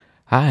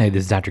Hi,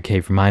 this is Dr. K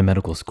from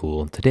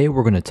iMedicalSchool. Today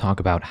we're going to talk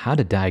about how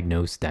to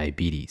diagnose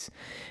diabetes.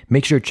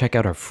 Make sure to check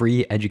out our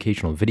free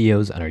educational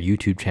videos on our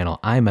YouTube channel,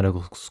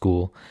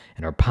 iMedicalSchool,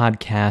 and our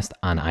podcast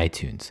on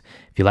iTunes.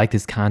 If you like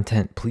this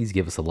content, please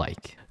give us a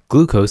like.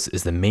 Glucose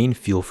is the main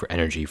fuel for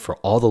energy for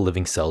all the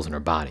living cells in our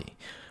body.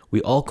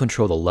 We all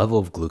control the level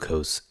of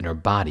glucose in our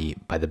body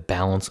by the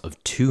balance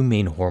of two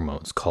main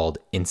hormones called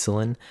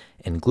insulin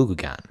and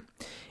glucagon.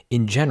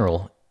 In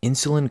general,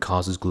 insulin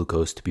causes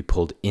glucose to be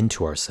pulled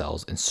into our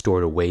cells and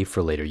stored away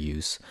for later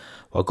use,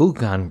 while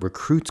glucagon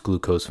recruits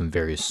glucose from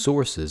various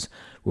sources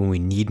when we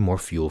need more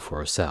fuel for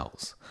our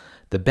cells.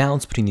 The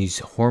balance between these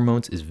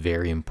hormones is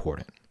very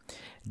important.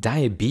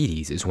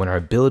 Diabetes is when our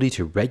ability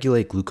to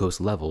regulate glucose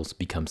levels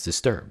becomes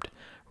disturbed,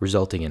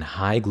 resulting in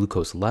high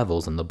glucose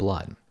levels in the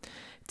blood.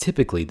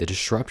 Typically, the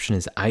disruption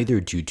is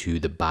either due to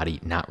the body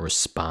not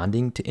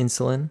responding to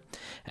insulin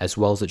as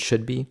well as it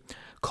should be,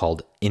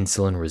 called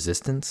insulin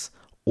resistance,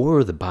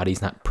 or the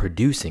body's not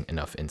producing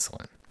enough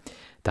insulin.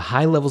 The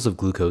high levels of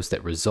glucose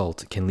that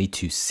result can lead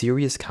to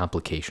serious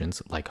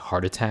complications like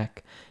heart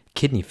attack,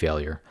 kidney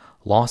failure,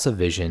 loss of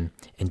vision,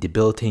 and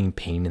debilitating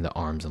pain in the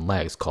arms and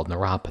legs called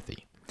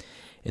neuropathy.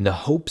 In the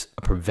hopes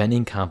of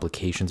preventing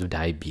complications of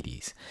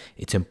diabetes,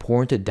 it's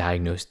important to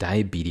diagnose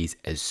diabetes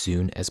as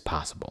soon as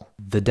possible.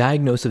 The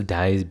diagnosis of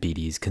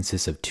diabetes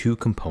consists of two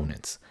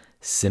components: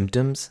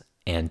 symptoms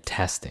and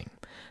testing.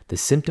 The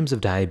symptoms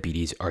of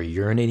diabetes are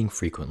urinating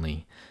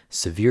frequently,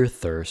 severe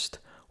thirst,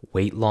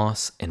 weight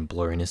loss, and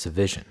blurriness of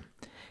vision.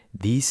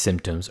 These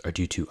symptoms are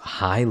due to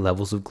high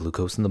levels of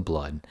glucose in the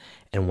blood,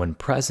 and when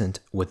present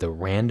with a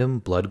random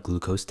blood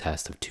glucose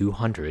test of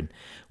 200,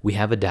 we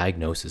have a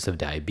diagnosis of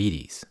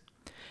diabetes.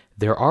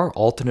 There are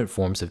alternate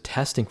forms of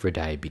testing for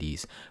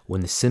diabetes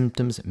when the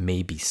symptoms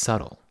may be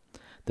subtle.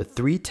 The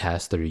three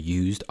tests that are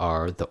used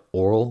are the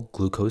oral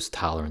glucose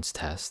tolerance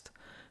test,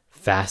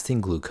 fasting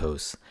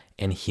glucose,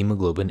 and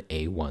hemoglobin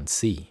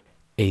A1C.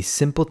 A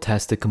simple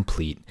test to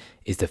complete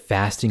is the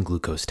fasting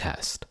glucose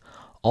test.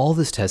 All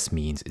this test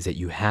means is that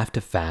you have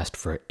to fast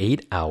for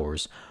 8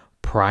 hours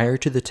prior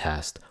to the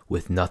test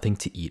with nothing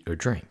to eat or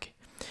drink.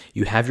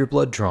 You have your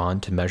blood drawn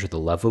to measure the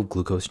level of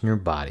glucose in your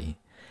body.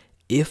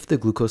 If the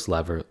glucose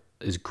level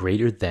is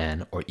greater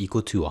than or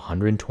equal to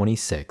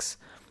 126,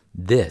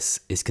 this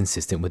is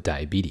consistent with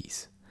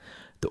diabetes.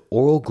 The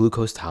oral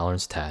glucose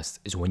tolerance test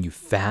is when you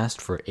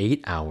fast for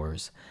 8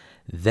 hours,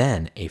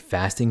 then a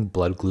fasting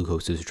blood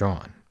glucose is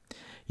drawn.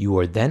 You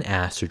are then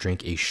asked to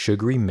drink a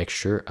sugary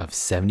mixture of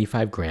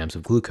 75 grams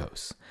of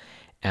glucose.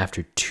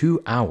 After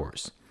 2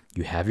 hours,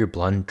 you have your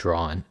blood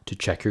drawn to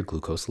check your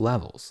glucose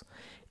levels.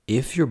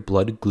 If your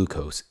blood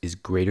glucose is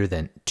greater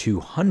than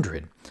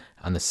 200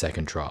 on the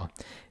second draw,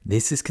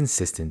 this is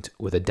consistent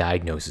with a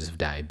diagnosis of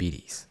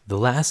diabetes. The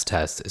last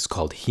test is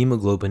called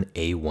hemoglobin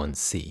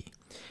A1C.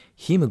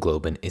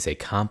 Hemoglobin is a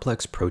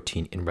complex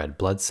protein in red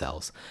blood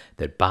cells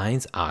that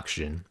binds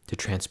oxygen to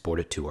transport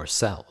it to our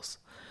cells.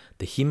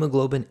 The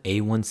hemoglobin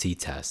A1C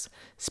test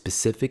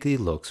specifically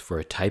looks for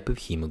a type of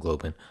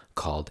hemoglobin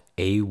called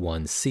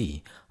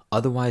A1C,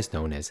 otherwise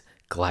known as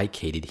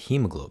glycated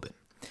hemoglobin.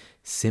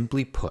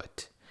 Simply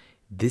put,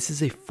 this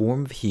is a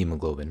form of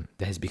hemoglobin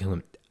that has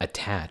become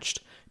attached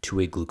to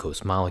a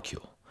glucose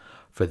molecule.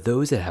 For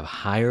those that have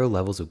higher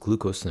levels of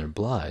glucose in their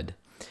blood,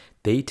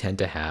 they tend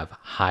to have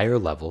higher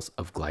levels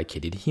of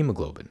glycated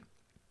hemoglobin.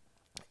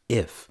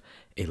 If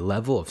a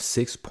level of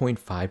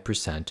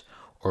 6.5%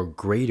 or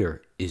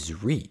greater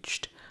is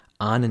reached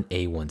on an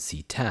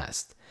A1C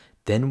test,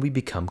 then we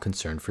become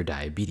concerned for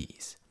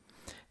diabetes.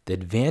 The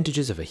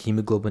advantages of a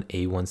hemoglobin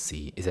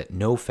A1C is that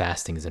no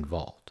fasting is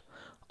involved.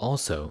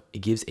 Also, it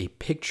gives a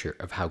picture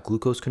of how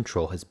glucose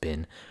control has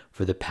been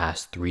for the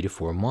past 3 to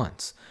 4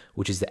 months,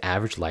 which is the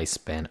average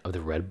lifespan of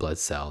the red blood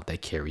cell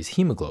that carries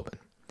hemoglobin.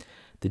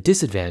 The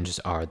disadvantages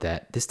are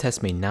that this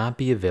test may not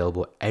be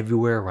available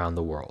everywhere around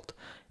the world,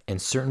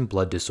 and certain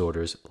blood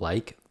disorders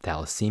like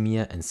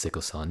thalassemia and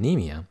sickle cell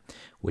anemia,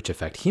 which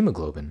affect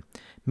hemoglobin,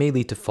 may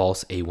lead to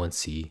false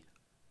A1C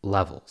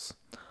levels.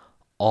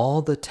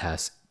 All the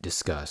tests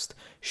discussed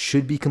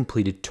should be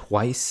completed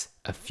twice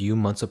a few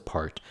months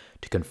apart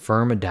to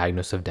confirm a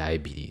diagnosis of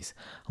diabetes,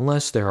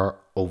 unless there are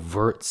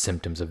overt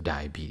symptoms of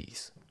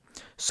diabetes.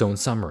 So in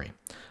summary,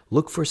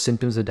 look for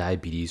symptoms of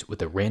diabetes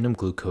with a random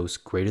glucose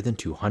greater than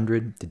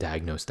 200 to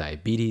diagnose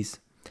diabetes.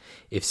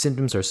 If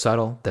symptoms are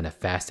subtle, then a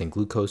fasting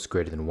glucose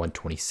greater than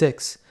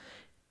 126,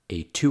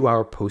 a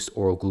 2-hour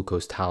post-oral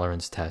glucose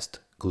tolerance test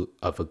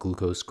of a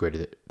glucose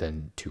greater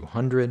than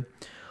 200,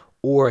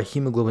 or a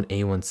hemoglobin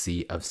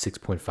A1C of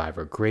 6.5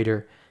 or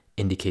greater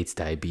indicates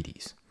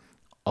diabetes.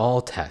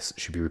 All tests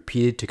should be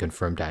repeated to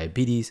confirm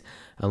diabetes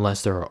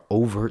unless there are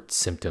overt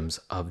symptoms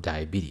of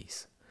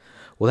diabetes.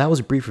 Well, that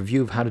was a brief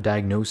review of how to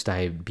diagnose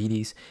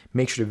diabetes.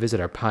 Make sure to visit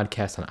our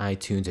podcast on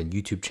iTunes and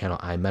YouTube channel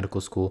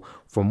iMedicalSchool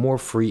for more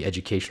free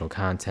educational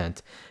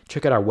content.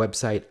 Check out our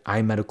website,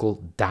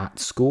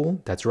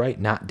 iMedical.school. That's right,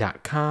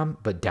 not .com,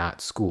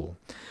 but .school.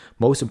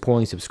 Most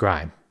importantly,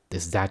 subscribe.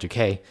 This is Dr.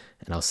 K,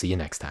 and I'll see you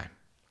next time.